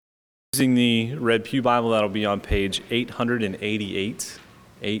Using the Red Pew Bible, that'll be on page 888.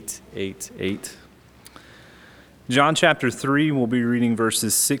 888. John chapter 3, we'll be reading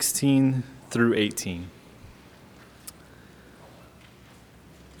verses 16 through 18.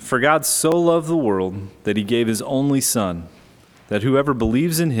 For God so loved the world that he gave his only Son, that whoever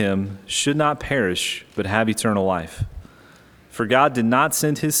believes in him should not perish, but have eternal life. For God did not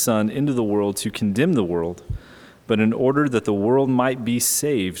send his Son into the world to condemn the world, but in order that the world might be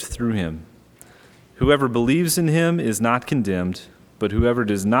saved through him. Whoever believes in him is not condemned, but whoever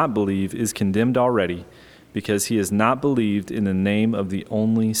does not believe is condemned already, because he has not believed in the name of the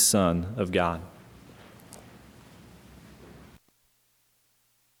only Son of God.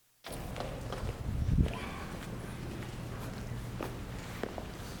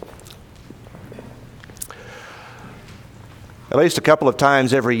 At least a couple of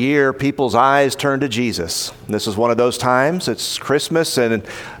times every year, people's eyes turn to Jesus. This is one of those times. It's Christmas, and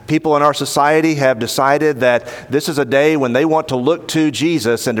people in our society have decided that this is a day when they want to look to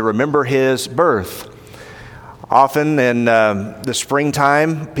Jesus and to remember his birth. Often in the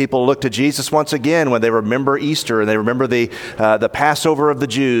springtime, people look to Jesus once again when they remember Easter, and they remember the Passover of the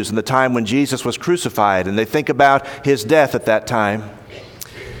Jews and the time when Jesus was crucified, and they think about his death at that time.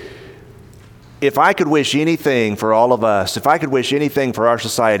 If I could wish anything for all of us, if I could wish anything for our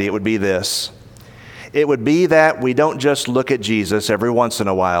society, it would be this. It would be that we don't just look at Jesus every once in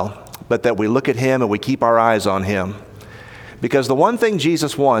a while, but that we look at him and we keep our eyes on him. Because the one thing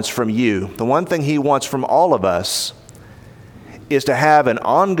Jesus wants from you, the one thing he wants from all of us, is to have an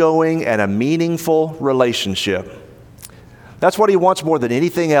ongoing and a meaningful relationship. That's what he wants more than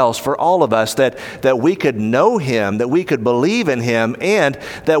anything else for all of us, that we could know him, that we could believe in him, and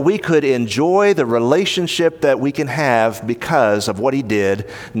that we could enjoy the relationship that we can have because of what he did,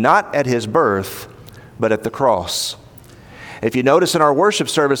 not at his birth, but at the cross. If you notice in our worship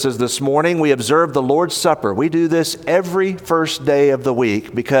services this morning, we observe the Lord's Supper. We do this every first day of the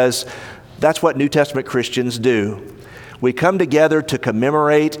week because that's what New Testament Christians do. We come together to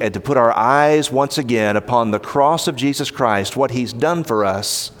commemorate and to put our eyes once again upon the cross of Jesus Christ, what he's done for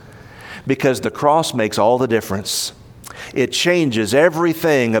us, because the cross makes all the difference. It changes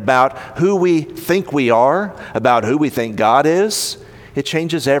everything about who we think we are, about who we think God is. It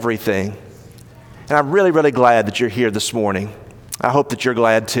changes everything. And I'm really, really glad that you're here this morning. I hope that you're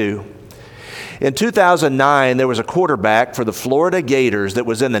glad too. In 2009, there was a quarterback for the Florida Gators that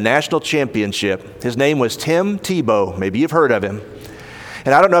was in the national championship. His name was Tim Tebow. Maybe you've heard of him.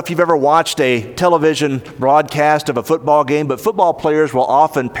 And I don't know if you've ever watched a television broadcast of a football game, but football players will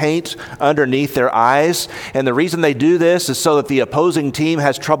often paint underneath their eyes. And the reason they do this is so that the opposing team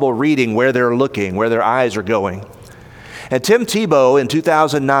has trouble reading where they're looking, where their eyes are going. And Tim Tebow in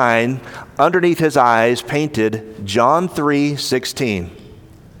 2009, underneath his eyes, painted John 3:16.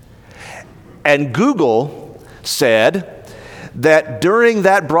 And Google said that during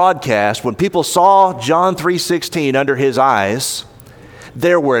that broadcast, when people saw John 3:16 under his eyes,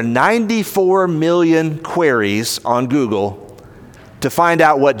 there were 94 million queries on Google to find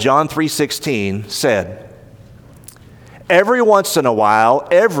out what John 3:16 said. Every once in a while,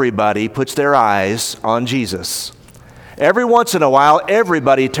 everybody puts their eyes on Jesus. Every once in a while,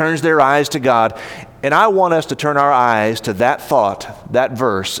 everybody turns their eyes to God. And I want us to turn our eyes to that thought, that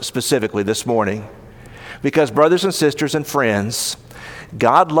verse specifically this morning. Because brothers and sisters and friends,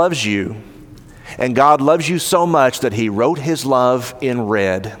 God loves you. And God loves you so much that he wrote his love in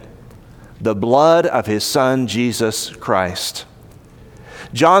red, the blood of his Son, Jesus Christ.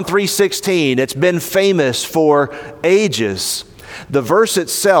 John 3:16, it's been famous for ages. The verse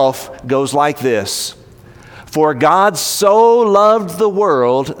itself goes like this. For God so loved the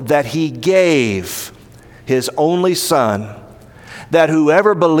world that he gave his only Son, that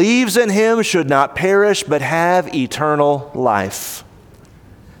whoever believes in him should not perish but have eternal life.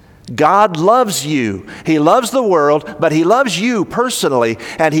 God loves you. He loves the world, but he loves you personally,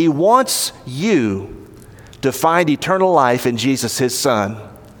 and he wants you to find eternal life in Jesus, his Son.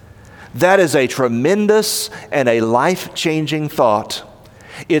 That is a tremendous and a life-changing thought.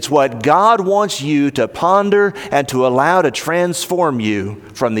 It's what God wants you to ponder and to allow to transform you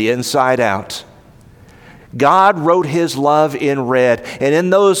from the inside out. God wrote his love in red. And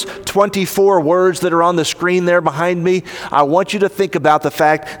in those 24 words that are on the screen there behind me, I want you to think about the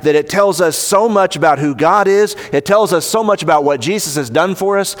fact that it tells us so much about who God is. It tells us so much about what Jesus has done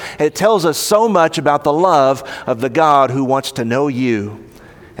for us. It tells us so much about the love of the God who wants to know you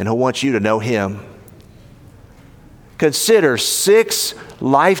and who wants you to know him. Consider 6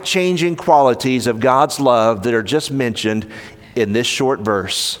 life-changing qualities of God's love that are just mentioned in this short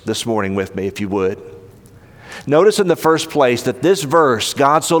verse this morning with me, if you would. Notice in the first place that this verse,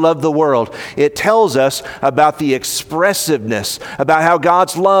 God so loved the world, it tells us about the expressiveness, about how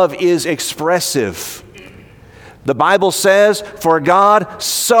God's love is expressive. The Bible says, for God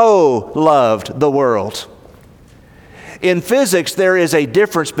so loved the world. In physics, there is a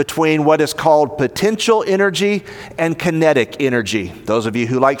difference between what is called potential energy and kinetic energy. Those of you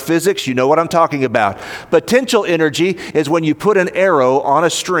who like physics, you know what I'm talking about. Potential energy is when you put an arrow on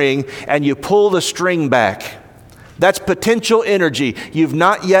a string and you pull the string back. That's potential energy. You've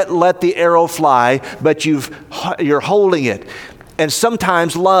not yet let the arrow fly, but you're holding it. And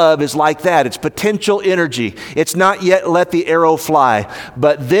sometimes love is like that. It's potential energy. It's not yet let the arrow fly.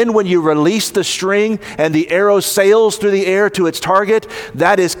 But then when you release the string and the arrow sails through the air to its target,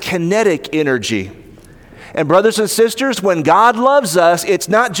 that is kinetic energy. And brothers and sisters, when God loves us, it's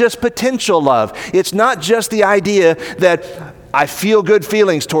not just potential love. It's not just the idea that I feel good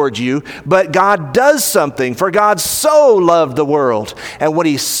feelings towards you, but God does something, for God so loved the world. And when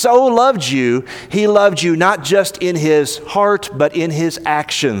He so loved you, He loved you not just in His heart, but in His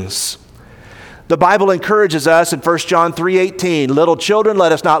actions. The Bible encourages us in 1 John 3:18, little children,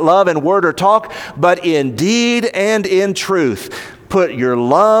 let us not love in word or talk, but in deed and in truth. Put your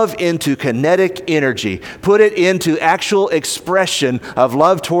love into kinetic energy. Put it into actual expression of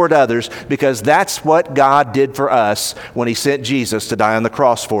love toward others, because that's what God did for us when He sent Jesus to die on the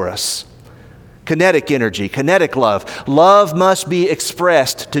cross for us. Kinetic energy, kinetic love. Love must be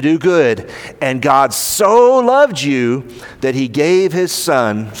expressed to do good. And God so loved you that He gave His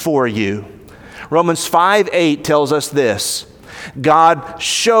Son for you. Romans 5:8 tells us this. God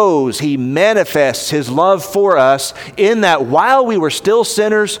shows, He manifests His love for us in that while we were still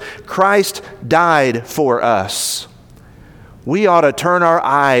sinners, Christ died for us. We ought to turn our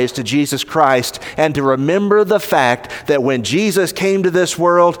eyes to Jesus Christ and to remember the fact that when Jesus came to this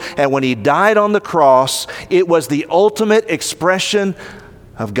world and when He died on the cross, it was the ultimate expression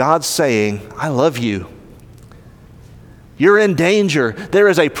of God saying, I love you. You're in danger. There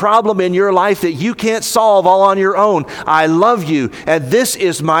is a problem in your life that you can't solve all on your own. I love you. And this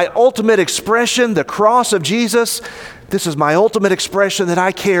is my ultimate expression, the cross of Jesus. This is my ultimate expression that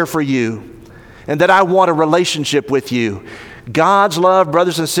I care for you and that I want a relationship with you. God's love,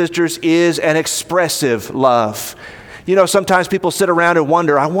 brothers and sisters, is an expressive love. You know, sometimes people sit around and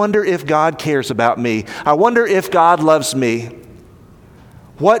wonder, I wonder if God cares about me. I wonder if God loves me.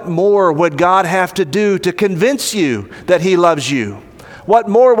 What more would God have to do to convince you that He loves you? What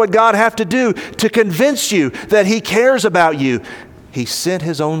more would God have to do to convince you that He cares about you? He sent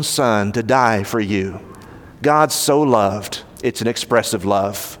His own Son to die for you. God so loved. It's an expressive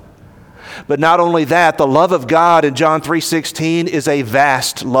love. But not only that, the love of God in John 3:16 is a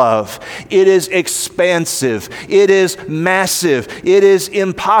vast love. It is expansive. It is massive. It is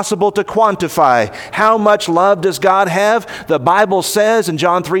impossible to quantify. How much love does God have? The Bible says in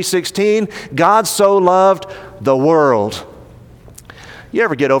John 3:16, God so loved the world. You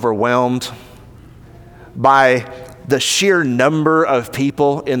ever get overwhelmed by the sheer number of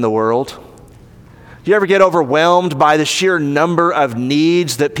people in the world? Do you ever get overwhelmed by the sheer number of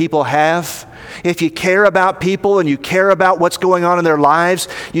needs that people have? If you care about people and you care about what's going on in their lives,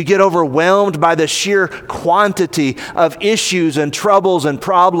 you get overwhelmed by the sheer quantity of issues and troubles and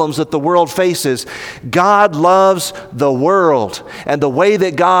problems that the world faces. God loves the world. And the way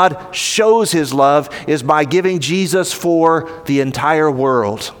that God shows His love is by giving Jesus for the entire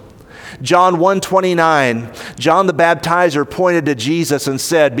world. John 1:29, John the Baptizer pointed to Jesus and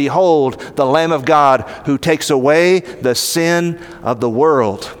said, behold, the Lamb of God who takes away the sin of the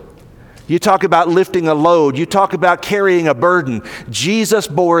world. You talk about lifting a load. You talk about carrying a burden. Jesus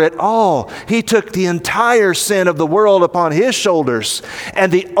bore it all. He took the entire sin of the world upon His shoulders.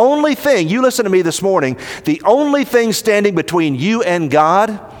 And the only thing, you listen to me this morning, the only thing standing between you and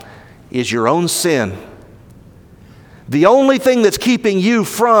God is your own sin. The only thing that's keeping you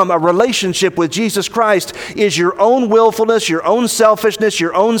from a relationship with Jesus Christ is your own willfulness, your own selfishness,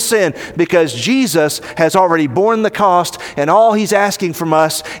 your own sin, because Jesus has already borne the cost, and all He's asking from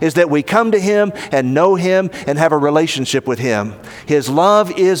us is that we come to Him and know Him and have a relationship with Him. His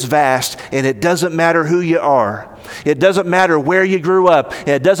love is vast, and it doesn't matter who you are. It doesn't matter where you grew up.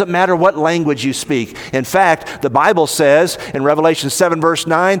 It doesn't matter what language you speak. In fact, the Bible says in Revelation 7 verse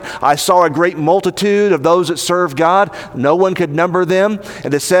 9, I saw a great multitude of those that served God. No one could number them.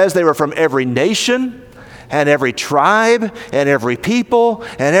 And it says they were from every nation and every tribe and every people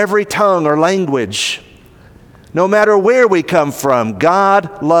and every tongue or language. No matter where we come from,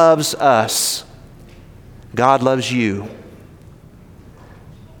 God loves us. God loves you.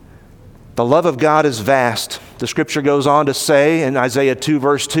 The love of God is vast. The scripture goes on to say in Isaiah 2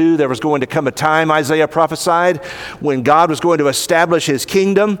 verse 2, there was going to come a time, Isaiah prophesied, when God was going to establish his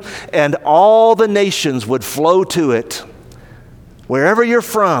kingdom and all the nations would flow to it. Wherever you're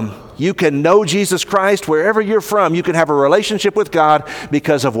from, you can know Jesus Christ. Wherever you're from, you can have a relationship with God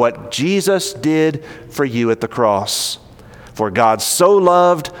because of what Jesus did for you at the cross. For God so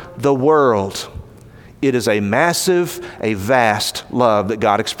loved the world. It is a massive, a vast love that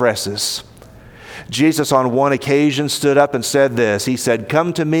God expresses. Jesus on one occasion stood up and said this. He said,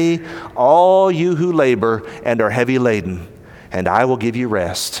 "Come to me, all you who labor and are heavy laden, and I will give you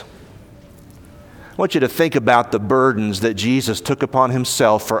rest." I want you to think about the burdens that Jesus took upon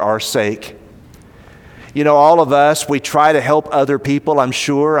himself for our sake. You know, all of us, we try to help other people, I'm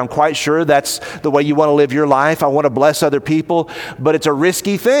quite sure that's the way you want to live your life. I want to bless other people, but it's a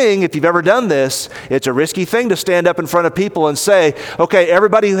risky thing. If you've ever done this, it's a risky thing to stand up in front of people and say, okay,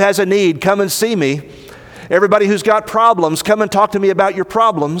 everybody who has a need, come and see me. Everybody who's got problems, come and talk to me about your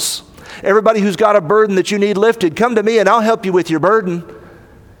problems. Everybody who's got a burden that you need lifted, come to me and I'll help you with your burden.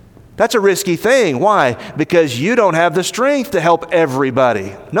 That's a risky thing. Why? Because you don't have the strength to help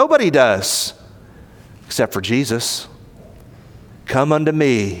everybody. Nobody does. Except for Jesus. Come unto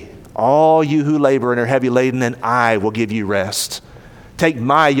me, all you who labor and are heavy laden, and I will give you rest. Take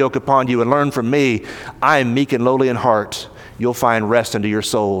my yoke upon you and learn from me. I am meek and lowly in heart. You'll find rest unto your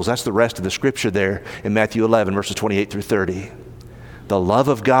souls. That's the rest of the scripture there in Matthew 11, verses 28 through 30. The love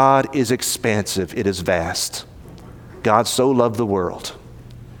of God is expansive. It is vast. God so loved the world.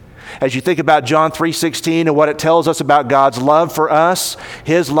 As you think about John 3:16 and what it tells us about God's love for us,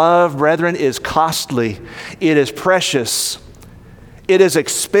 his love, brethren, is costly. It is precious. It is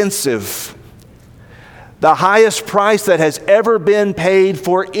expensive. The highest price that has ever been paid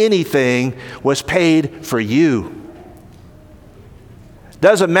for anything was paid for you.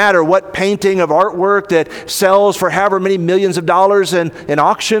 Doesn't matter what painting of artwork that sells for however many millions of dollars in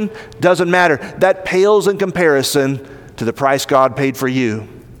auction, doesn't matter. That pales in comparison to the price God paid for you.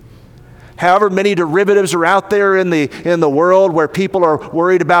 However many derivatives are out there in the world where people are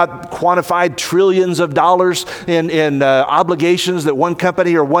worried about quantified trillions of dollars in obligations that one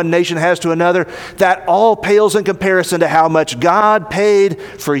company or one nation has to another, that all pales in comparison to how much God paid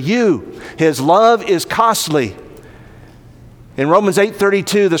for you. His love is costly. In Romans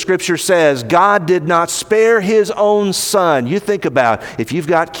 8:32, the scripture says, God did not spare his own son. You think about, if you've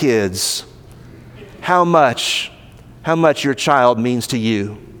got kids, how much your child means to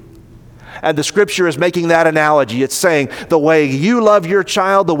you. And the scripture is making that analogy. It's saying the way you love your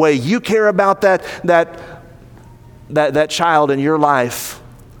child, the way you care about that child in your life,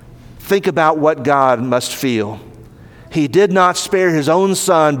 think about what God must feel. He did not spare his own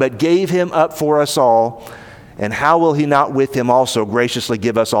son, but gave him up for us all. And how will he not with him also graciously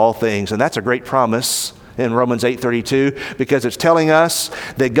give us all things? And that's a great promise in Romans 8:32, because it's telling us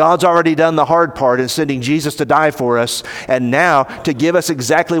that God's already done the hard part in sending Jesus to die for us, and now to give us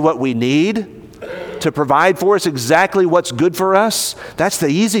exactly what we need, to provide for us exactly what's good for us. That's the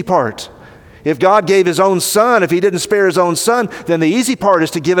easy part. If God gave his own son, if he didn't spare his own son, then the easy part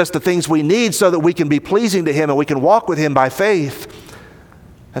is to give us the things we need so that we can be pleasing to him and we can walk with him by faith.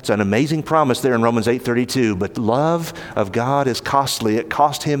 That's an amazing promise there in Romans 8:32. But the love of God is costly. It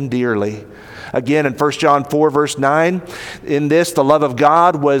cost him dearly. Again, in 1 John 4, verse 9, in this, the love of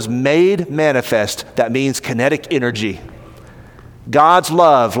God was made manifest. That means kinetic energy. God's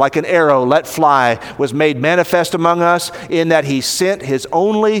love, like an arrow let fly, was made manifest among us in that he sent his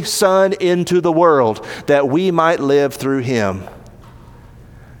only Son into the world that we might live through him.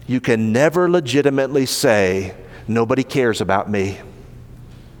 You can never legitimately say, nobody cares about me.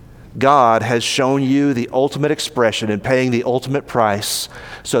 God has shown you the ultimate expression in paying the ultimate price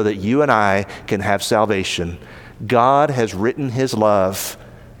so that you and I can have salvation. God has written his love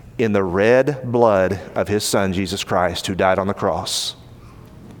in the red blood of his Son, Jesus Christ, who died on the cross.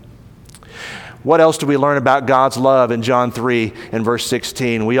 What else do we learn about God's love in John 3 and verse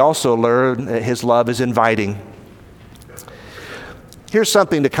 16? We also learn that his love is inviting. Here's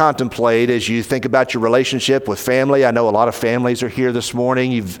something to contemplate as you think about your relationship with family. I know a lot of families are here this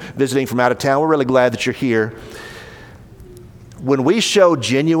morning. You're visiting from out of town. We're really glad that you're here. When we show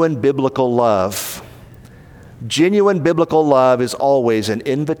genuine biblical love is always an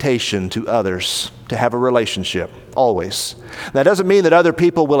invitation to others to have a relationship, always. That doesn't mean that other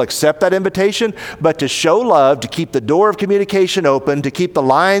people will accept that invitation, but to show love, to keep the door of communication open, to keep the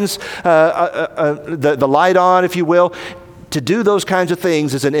lines, the light on, if you will, to do those kinds of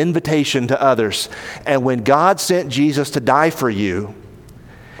things is an invitation to others. And when God sent Jesus to die for you,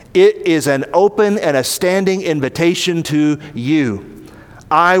 it is an open and a standing invitation to you.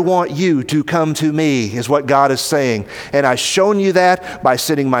 I want you to come to me, is what God is saying. And I've shown you that by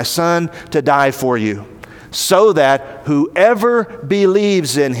sending my Son to die for you, so that whoever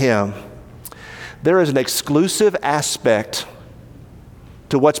believes in him. There is an exclusive aspect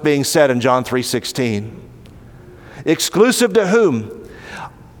to what's being said in John 3:16. Exclusive to whom?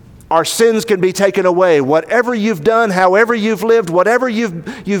 Our sins can be taken away. Whatever you've done, however you've lived, whatever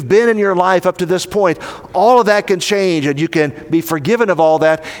you've been in your life up to this point, all of that can change and you can be forgiven of all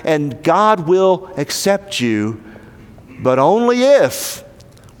that, and God will accept you, but only if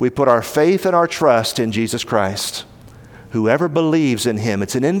we put our faith and our trust in Jesus Christ. Whoever believes in him,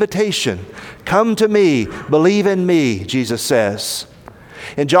 it's an invitation. Come to me, believe in me, Jesus says.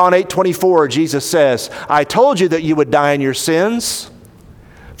 In John 8:24, Jesus says, I told you that you would die in your sins.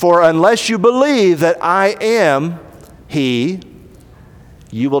 For unless you believe that I am he,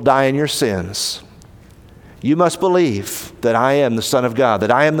 you will die in your sins. You must believe that I am the Son of God, that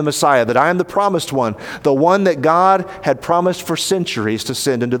I am the Messiah, that I am the promised one, the one that God had promised for centuries to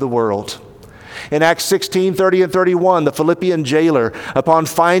send into the world. In Acts 16:30 and 31, the Philippian jailer, upon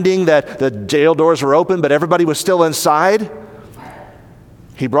finding that the jail doors were open but everybody was still inside,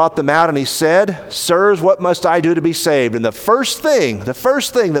 he brought them out and he said, Sirs, what must I do to be saved? And the first thing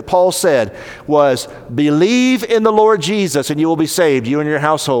that Paul said was, believe in the Lord Jesus and you will be saved, you and your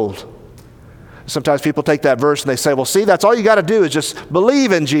household. Sometimes people take that verse and they say, well, see, that's all you got to do is just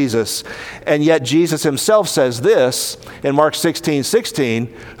believe in Jesus. And yet Jesus himself says this in Mark 16:16,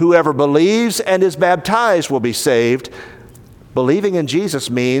 whoever believes and is baptized will be saved. Believing in Jesus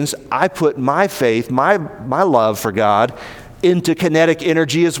means I put my faith, my love for God into kinetic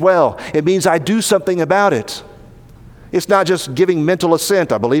energy as well. It means I do something about it. It's not just giving mental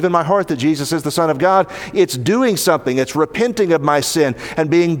assent. I believe in my heart that Jesus is the Son of God. It's doing something. It's repenting of my sin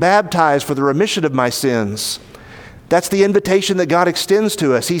and being baptized for the remission of my sins. That's the invitation that God extends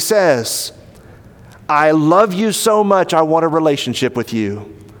to us. He says, I love you so much, I want a relationship with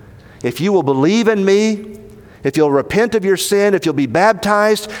you. If you will believe in me, if you'll repent of your sin, if you'll be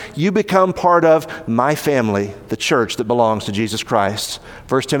baptized, you become part of my family, the church that belongs to Jesus Christ.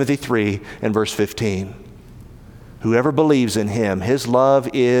 1 Timothy 3 and verse 15. Whoever believes in him, his love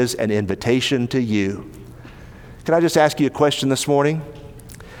is an invitation to you. Can I just ask you a question this morning?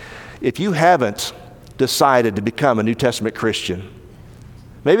 If you haven't decided to become a New Testament Christian,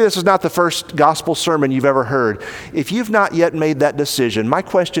 maybe this is not the first gospel sermon you've ever heard. If you've not yet made that decision, my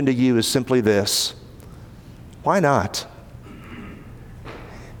question to you is simply this. Why not?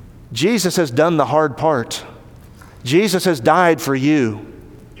 Jesus has done the hard part. Jesus has died for you.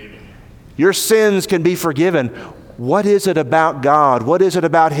 Your sins can be forgiven. What is it about God? What is it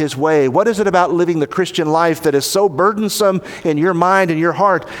about his way? What is it about living the Christian life that is so burdensome in your mind and your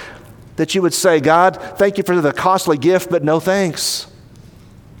heart that you would say, God, thank you for the costly gift, but no thanks.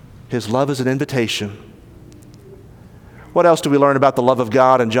 His love is an invitation. What else do we learn about the love of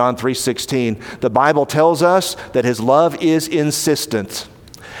God in John 3:16? The Bible tells us that his love is insistent.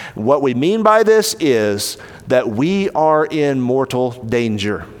 What we mean by this is that we are in mortal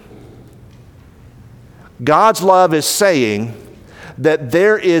danger. God's love is saying that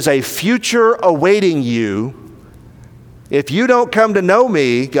there is a future awaiting you. If you don't come to know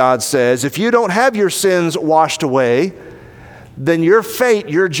me, God says, if you don't have your sins washed away, then your fate,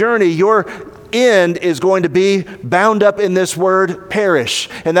 your journey, your end is going to be bound up in this word perish.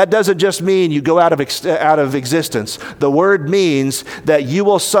 And that doesn't just mean you go out of existence. The word means that you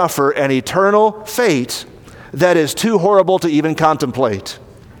will suffer an eternal fate that is too horrible to even contemplate.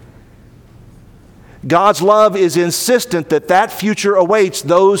 God's love is insistent that that future awaits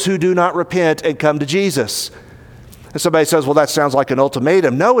those who do not repent and come to Jesus. And somebody says, well, that sounds like an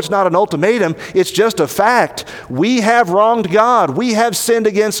ultimatum. No, it's not an ultimatum. It's just a fact. We have wronged God. We have sinned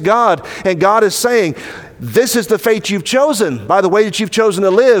against God. And God is saying, this is the fate you've chosen by the way that you've chosen to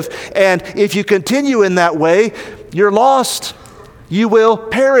live. And if you continue in that way, you're lost. You will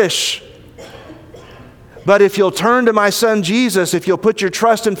perish. But if you'll turn to my son Jesus, if you'll put your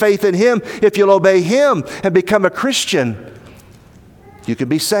trust and faith in him, if you'll obey him and become a Christian, you can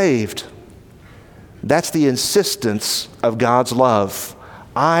be saved. That's the insistence of God's love.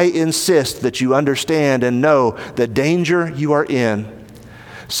 I insist that you understand and know the danger you are in.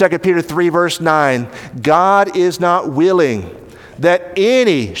 2 Peter 3 verse 9, God is not willing that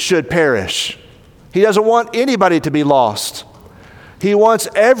any should perish. He doesn't want anybody to be lost. He wants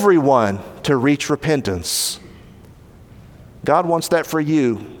everyone to reach repentance. God wants that for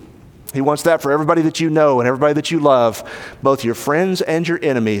you. He wants that for everybody that you know and everybody that you love, both your friends and your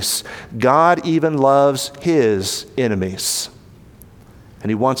enemies. God even loves his enemies.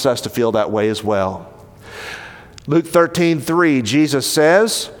 And he wants us to feel that way as well. Luke 13:3, Jesus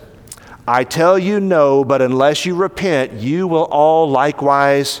says, I tell you no, but unless you repent, you will all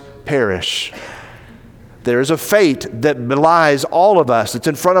likewise perish. There is a fate that belies all of us. It's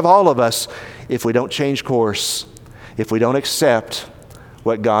in front of all of us if we don't change course, if we don't accept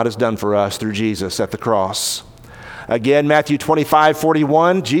what God has done for us through Jesus at the cross. Again, Matthew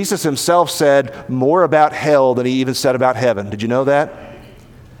 25:41, Jesus himself said more about hell than he even said about heaven. Did you know that?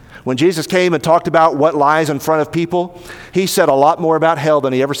 When Jesus came and talked about what lies in front of people, he said a lot more about hell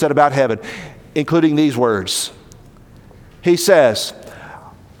than he ever said about heaven, including these words. He says,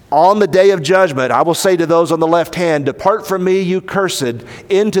 on the day of judgment, I will say to those on the left hand, depart from me, you cursed,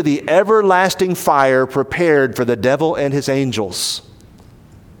 into the everlasting fire prepared for the devil and his angels.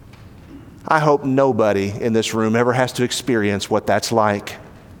 I hope nobody in this room ever has to experience what that's like.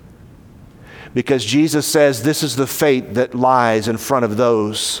 Because Jesus says this is the fate that lies in front of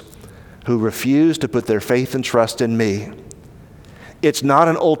those who refuse to put their faith and trust in me. It's not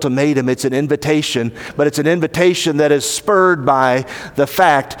an ultimatum, it's an invitation, but it's an invitation that is spurred by the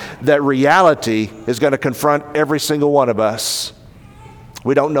fact that reality is going to confront every single one of us.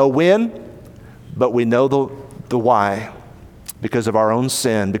 We don't know when, but we know the why, because of our own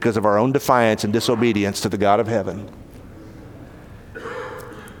sin, because of our own defiance and disobedience to the God of heaven.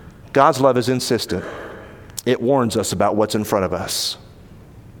 God's love is insistent. It warns us about what's in front of us.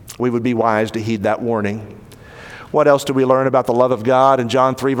 We would be wise to heed that warning. What else do we learn about the love of God? In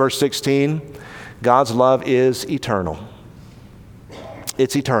John 3, verse 16, God's love is eternal.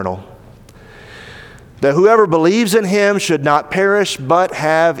 It's eternal. That whoever believes in him should not perish, but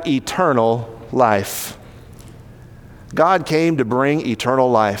have eternal life. God came to bring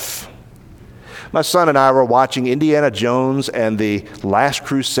eternal life. My son and I were watching Indiana Jones and the Last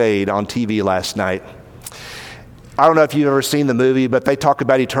Crusade on TV last night. I don't know if you've ever seen the movie, but they talk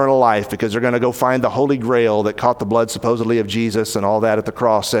about eternal life because they're going to go find the Holy Grail that caught the blood supposedly of Jesus and all that at the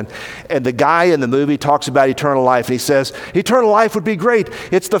cross. And the guy in the movie talks about eternal life, and he says, eternal life would be great.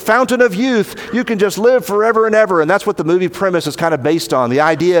 It's the fountain of youth. You can just live forever and ever. And that's what the movie premise is kind of based on, the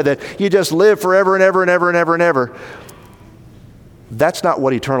idea that you just live forever and ever and ever and ever and ever. That's not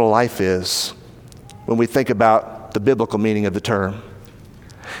what eternal life is when we think about the biblical meaning of the term.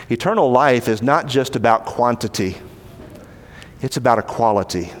 Eternal life is not just about quantity. It's about a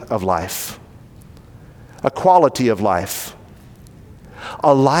quality of life. A quality of life.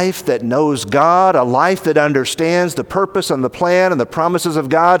 A life that knows God, a life that understands the purpose and the plan and the promises of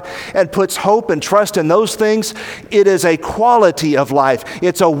God and puts hope and trust in those things. It is a quality of life.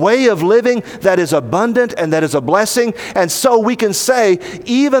 It's a way of living that is abundant and that is a blessing. And so we can say,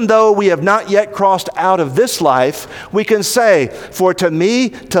 even though we have not yet crossed out of this life, we can say, for to me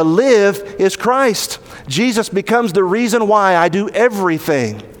to live is Christ. Jesus becomes the reason why I do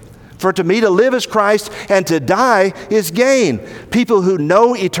everything. For to me to live is Christ, and to die is gain. People who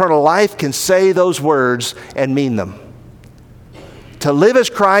know eternal life can say those words and mean them. To live is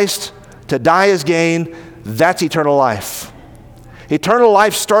Christ, to die is gain, that's eternal life. Eternal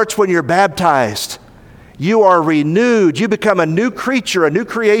life starts when you're baptized. You are renewed. You become a new creature, a new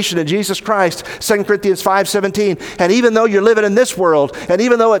creation in Jesus Christ. 2 Corinthians 5:17. And even though you're living in this world, and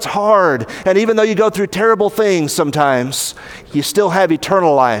even though it's hard, and even though you go through terrible things sometimes, you still have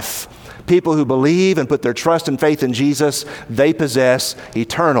eternal life. People who believe and put their trust and faith in Jesus, they possess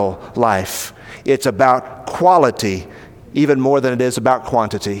eternal life. It's about quality even more than it is about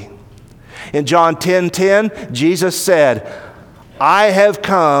quantity. In John 10:10, Jesus said, I have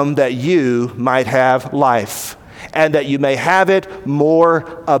come that you might have life, and that you may have it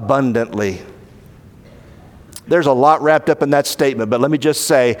more abundantly. There's a lot wrapped up in that statement, but let me just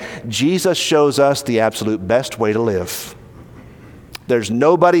say, Jesus shows us the absolute best way to live. There's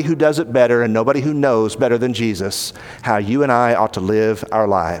nobody who does it better and nobody who knows better than Jesus how you and I ought to live our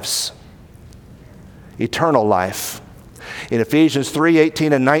lives. Eternal life. In Ephesians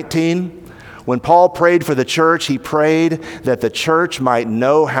 3:18 and 19, when Paul prayed for the church, he prayed that the church might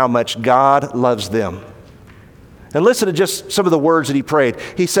know how much God loves them. And listen to just some of the words that he prayed.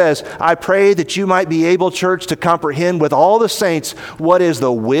 He says, I pray that you might be able, church, to comprehend with all the saints what is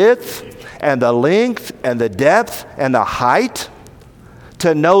the width and the length and the depth and the height,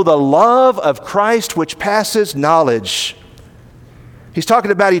 to know the love of Christ which passes knowledge. He's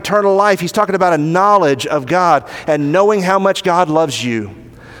talking about eternal life. He's talking about a knowledge of God and knowing how much God loves you,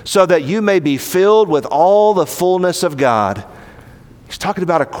 so that you may be filled with all the fullness of God. He's talking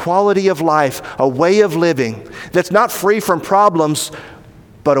about a quality of life, a way of living that's not free from problems,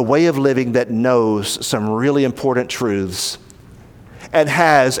 but a way of living that knows some really important truths and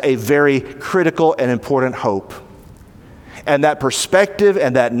has a very critical and important hope. And that perspective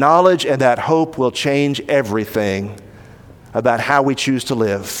and that knowledge and that hope will change everything about how we choose to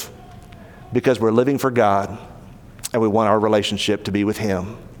live, because we're living for God and we want our relationship to be with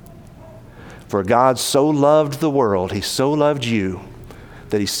Him. For God so loved the world, He so loved you,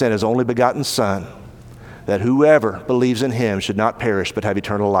 that He sent His only begotten Son, that whoever believes in Him should not perish but have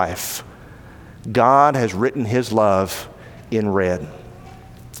eternal life. God has written His love in red.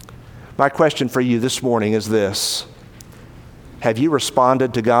 My question for you this morning is this: have you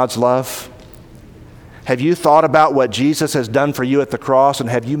responded to God's love? Have you thought about what Jesus has done for you at the cross, and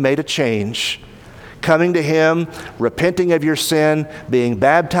have you made a change? Coming to Him, repenting of your sin, being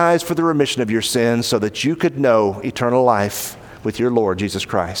baptized for the remission of your sins so that you could know eternal life with your Lord Jesus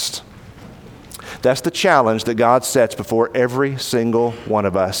Christ. That's the challenge that God sets before every single one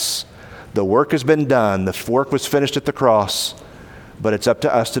of us. The work has been done. The work was finished at the cross, but it's up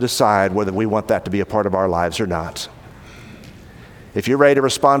to us to decide whether we want that to be a part of our lives or not. If you're ready to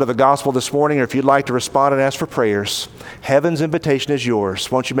respond to the gospel this morning, or if you'd like to respond and ask for prayers, heaven's invitation is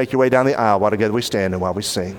yours. Won't you make your way down the aisle while together we stand and while we sing?